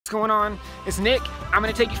What's going on? It's Nick. I'm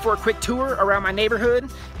going to take you for a quick tour around my neighborhood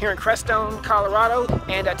here in Crestone, Colorado,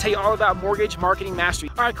 and tell you all about Mortgage Marketing Mastery.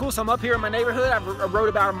 All right, cool. So I'm up here in my neighborhood. I rode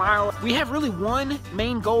about a mile. We have really one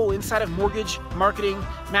main goal inside of Mortgage Marketing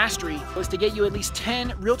Mastery is to get you at least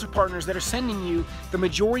 10 realtor partners that are sending you the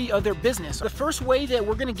majority of their business. The first way that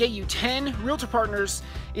we're going to get you 10 realtor partners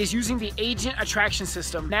is using the Agent Attraction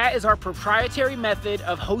System. That is our proprietary method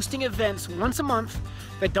of hosting events once a month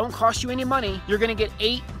that don't cost you any money. You're going to get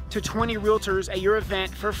 8 to 20 realtors at your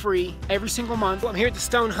event for free every single month. I'm here at the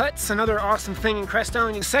Stone Huts, another awesome thing in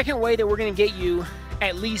Crestone. The second way that we're going to get you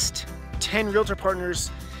at least 10 realtor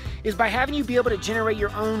partners is by having you be able to generate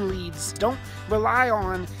your own leads. Don't rely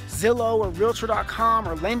on Zillow or Realtor.com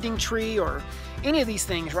or LendingTree or any of these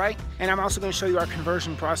things, right? And I'm also going to show you our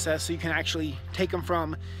conversion process so you can actually take them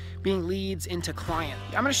from being leads into client.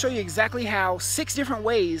 I'm going to show you exactly how 6 different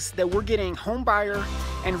ways that we're getting home buyer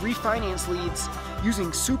and refinance leads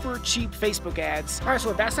using super cheap Facebook ads. All right,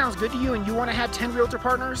 so if that sounds good to you and you want to have 10 realtor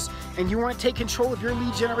partners and you want to take control of your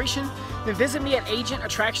lead generation, then visit me at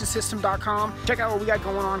agentattractionsystem.com. Check out what we got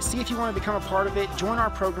going on. See if you want to become a part of it. Join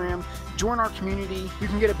our program. Join our community. You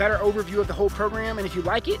can get a better overview of the whole program, and if you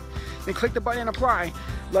like it, then click the button and apply.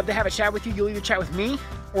 Love to have a chat with you. You'll either chat with me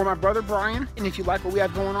or my brother Brian, and if you like what we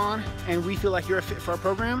have going on and we feel like you're a fit for our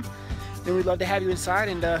program, then we'd love to have you inside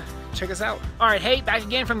and check us out. All right, hey, back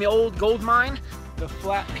again from the old gold mine. The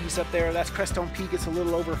flat piece up there, that's Crestone Peak. It's a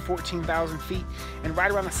little over 14,000 feet. And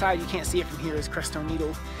right around the side, you can't see it from here, is Crestone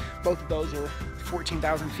Needle. Both of those are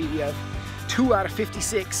 14,000 feet. We have 2 out of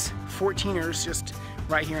 56 14ers just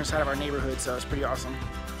right here inside of our neighborhood, so it's pretty awesome.